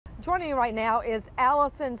Joining me right now is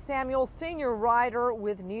Allison Samuel, senior writer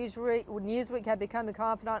with Newsweek, had become the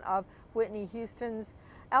confidant of Whitney Houston's.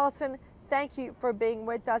 Allison, thank you for being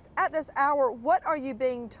with us. At this hour, what are you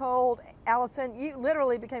being told? Allison, you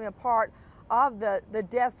literally became a part of the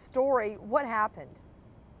death story. What happened?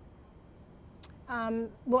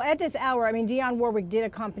 Well, at this hour, I mean, Dionne Warwick did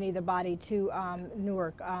accompany the body to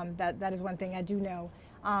Newark. That is one thing I do know.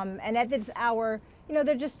 And at this hour, you know,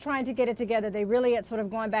 they're just trying to get it together. They really had sort of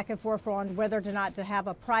gone back and forth on whether or not to have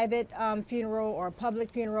a private funeral or a public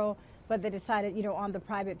funeral, but they decided, you know, on the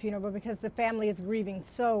private funeral because the family is grieving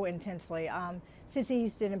so intensely. Cissy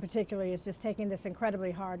Houston in particular is just taking this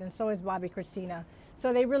incredibly hard, and so is Bobby Christina.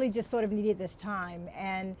 So they really just sort of needed this time.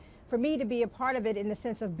 And for me to be a part of it in the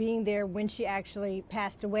sense of being there when she actually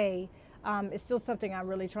passed away is still something I'm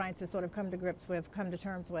really trying to sort of come to grips with, come to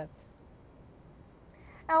terms with.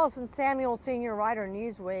 Allison Samuel, senior writer,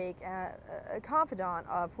 Newsweek, a confidant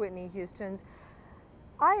of Whitney Houston's.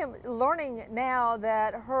 I am learning now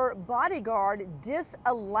that her bodyguard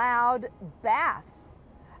disallowed baths.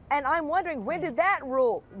 And I'm wondering, when did that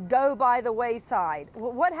rule go by the wayside?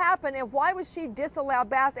 What happened and why was she disallowed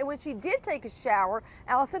baths? And when she did take a shower,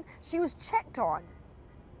 Allison, she was checked on.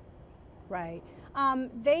 Right.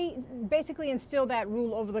 They basically instilled that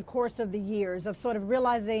rule over the course of the years of sort of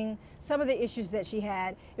realizing some of the issues that she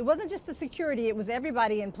had. It wasn't just the security, it was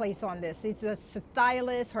everybody in place on this. It's the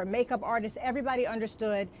stylist, her makeup artist, everybody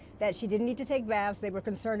understood that she didn't need to take baths. They were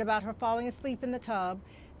concerned about her falling asleep in the tub.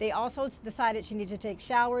 They also decided she needed to take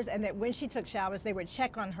showers, and that when she took showers, they would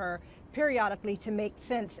check on her periodically to make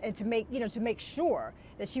sense and to make, to make sure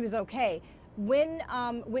that she was okay. When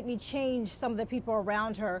Whitney changed some of the people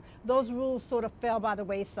around her, those rules sort of fell by the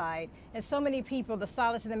wayside. And so many people, the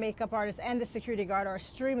stylist and the makeup artist and the security guard, are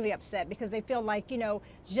extremely upset because they feel like,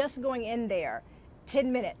 just going in there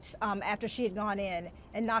 10 minutes after she had gone in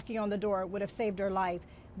and knocking on the door would have saved her life.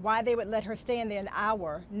 Why they would let her stay in there an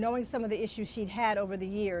hour, knowing some of the issues she'd had over the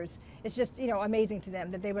years, it's just, amazing to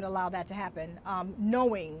them that they would allow that to happen,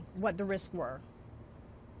 knowing what the risks were.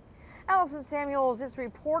 Allison Samuels, it's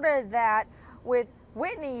reported that with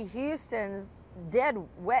Whitney Houston's dead,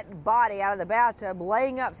 wet body out of the bathtub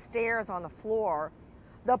laying upstairs on the floor,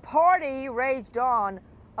 the party raged on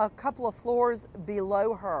a couple of floors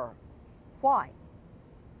below her. Why?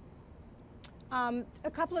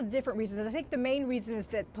 A couple of different reasons. I think the main reason is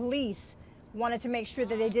that police wanted to make sure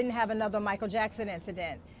that they didn't have another Michael Jackson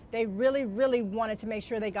incident. They really, really wanted to make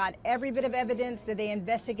sure they got every bit of evidence, that they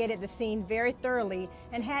investigated the scene very thoroughly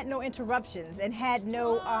and had no interruptions and had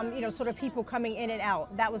no, sort of people coming in and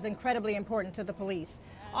out. That was incredibly important to the police.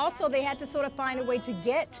 Also, they had to sort of find a way to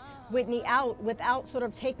get Whitney out without sort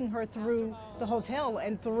of taking her through the hotel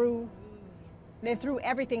and through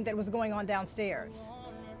everything that was going on downstairs.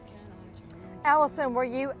 Allison, were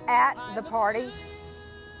you at the party?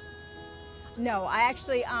 No, I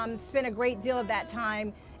actually spent a great deal of that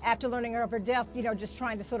time after learning of her death, just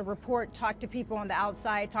trying to sort of report, talk to people on the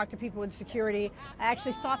outside, talk to people in security. I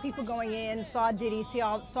actually saw people going in, saw Diddy,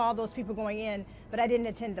 saw those people going in, but I didn't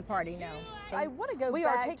attend the party, no. I want to go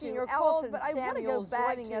back to your calls, but I want to go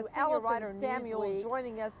back to Allison Samuels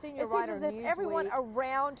joining us, senior writer Newsweek. It seems as if everyone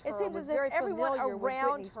around her was very familiar with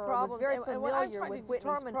Whitney's problems, and what I'm trying to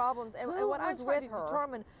determine problems, and what I'm trying to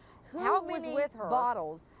determine how many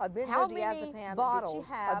bottles of benzodiazepam did she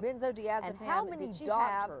have, and how many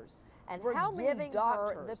doctors and were giving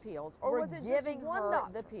her the pills, or was it giving her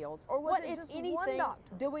the pills, or was it just one doctor?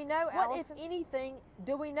 Do we know, Allison? What, if anything,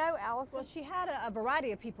 do we know, Allison? Well, she had a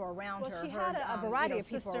variety of people around her. Well, she had a variety of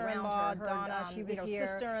people around her. Donna, she was here.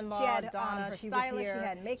 Sister-in-law, Donna, her stylist, she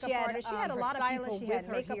had makeup artists. She had a lot of people with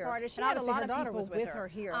her here. She had a lot of people with her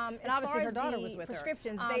here. And obviously her daughter was with her.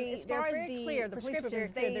 Prescriptions, they're very clear. The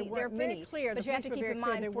prescriptions, there weren't many. But you have to keep in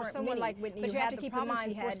mind, for someone like Whitney, you have to keep in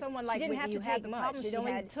mind, for someone like Whitney, you had the problems she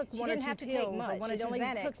only took one or two pills, or one or two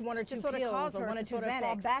Xanax, or one or two Xanax,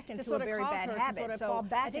 fall back into a very bad habit. So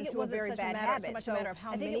I think it wasn't such a matter of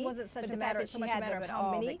how many. I think it wasn't such a matter so much a matter of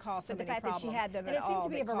how many, but the fact that she had them at all. And it seemed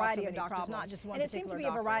to be a variety of doctors, not just one particular doctor. And it seemed to be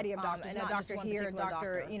a variety of doctors, not just one here,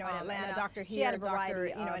 doctor, in Atlanta, a doctor here, a doctor,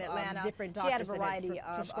 in Atlanta, different doctors that had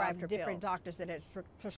prescribed different doctors that had prescribed